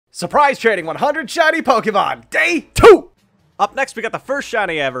Surprise trading 100 shiny Pokemon, day 2! Up next, we got the first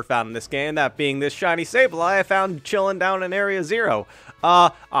shiny I ever found in this game, that being this shiny Sableye I found chilling down in Area 0.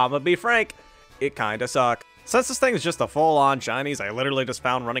 I'ma be frank, it kinda sucked. Since this thing is just a full-on shinies I literally just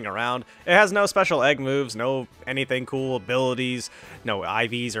found running around, it has no special egg moves, no anything cool abilities, no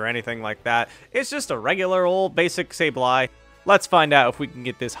IVs or anything like that. It's just a regular old basic Sableye. Let's find out if we can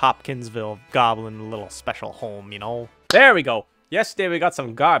get this Hopkinsville goblin a little special home, you know? There we go! Yesterday we got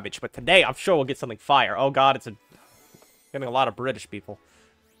some garbage, but today I'm sure we'll get something fire. Oh god, getting a lot of British people.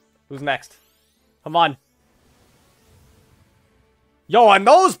 Who's next? Come on. Yo, a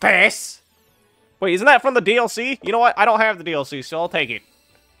nose pass? Wait, isn't that from the DLC? You know what? I don't have the DLC, so I'll take it.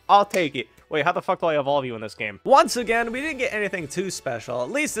 I'll take it. Wait, how the fuck do I evolve you in this game? Once again, we didn't get anything too special.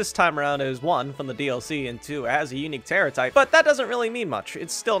 At least this time around it was 1 from the DLC, and 2, it has a unique Terra type, but that doesn't really mean much.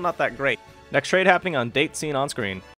 It's still not that great. Next trade happening on date seen on screen.